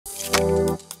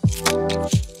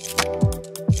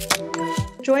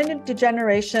joint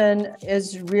degeneration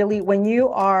is really when you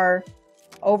are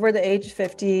over the age of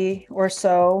 50 or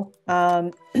so.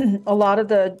 A lot of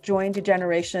the joint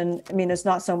degeneration, I mean, it's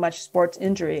not so much sports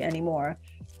injury anymore.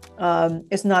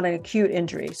 It's not an acute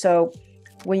injury. So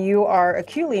when you are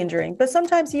acutely injuring, but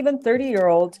sometimes even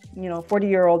 30-year-old,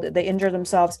 40-year-old, they injure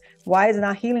themselves. Why is it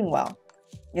not healing well?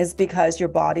 It's because your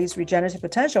body's regenerative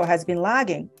potential has been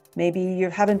lagging. Maybe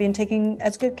you haven't been taking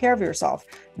as good care of yourself.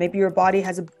 Maybe your body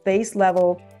has a base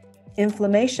level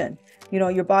inflammation.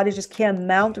 Your body just can't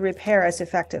mount repair as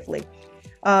effectively.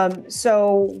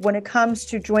 So when it comes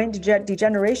to joint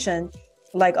degeneration,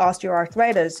 like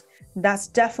osteoarthritis, that's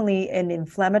definitely an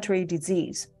inflammatory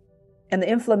disease. And the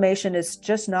inflammation is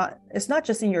it's not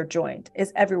just in your joint,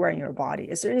 it's everywhere in your body.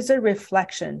 It's a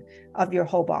reflection of your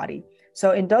whole body.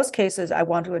 So in those cases, I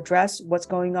want to address what's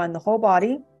going on in the whole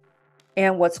body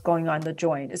and what's going on in the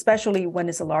joint, especially when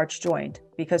it's a large joint,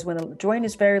 because when the joint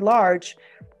is very large,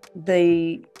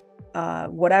 the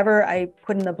whatever I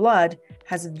put in the blood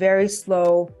has a very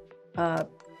slow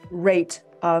rate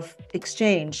of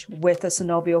exchange with the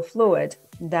synovial fluid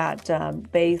that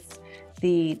bathes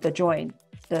the joint,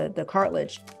 the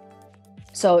cartilage.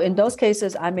 So in those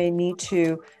cases, I may need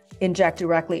to inject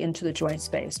directly into the joint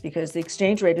space because the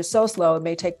exchange rate is so slow, it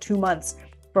may take 2 months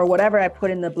for whatever I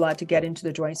put in the blood to get into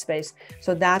the joint space.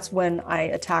 So that's when I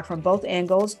attack from both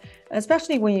angles,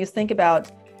 especially when you think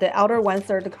about the outer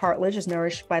 1/3 of the cartilage is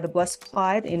nourished by the blood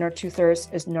supply, the inner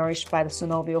 2/3 is nourished by the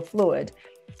synovial fluid.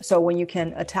 So when you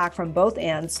can attack from both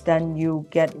ends, then you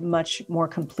get much more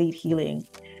complete healing.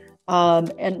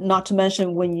 And not to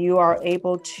mention when you are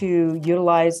able to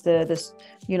utilize the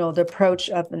approach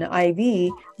of an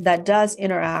IV that does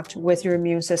interact with your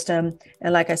immune system.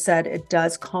 And like I said, it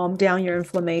does calm down your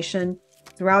inflammation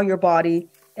throughout your body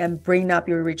and bring up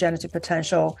your regenerative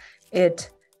potential. It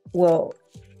will,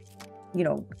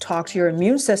 talk to your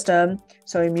immune system.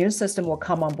 So immune system will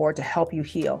come on board to help you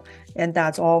heal. And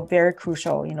that's all very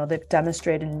crucial. They've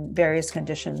demonstrated in various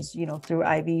conditions, through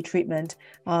IV treatment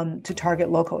to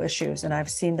target local issues. And I've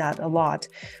seen that a lot.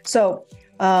 So,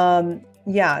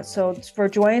 so for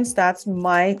joints, that's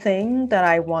my thing that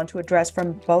I want to address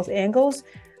from both angles.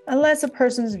 Unless a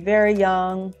person's very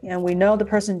young and we know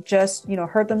the person just,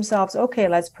 hurt themselves, okay,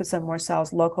 let's put some more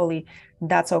cells locally.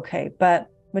 That's okay. But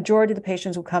majority of the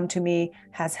patients who come to me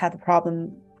has had the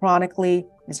problem chronically.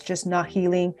 It's just not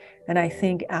healing. And I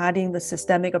think adding the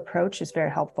systemic approach is very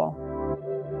helpful.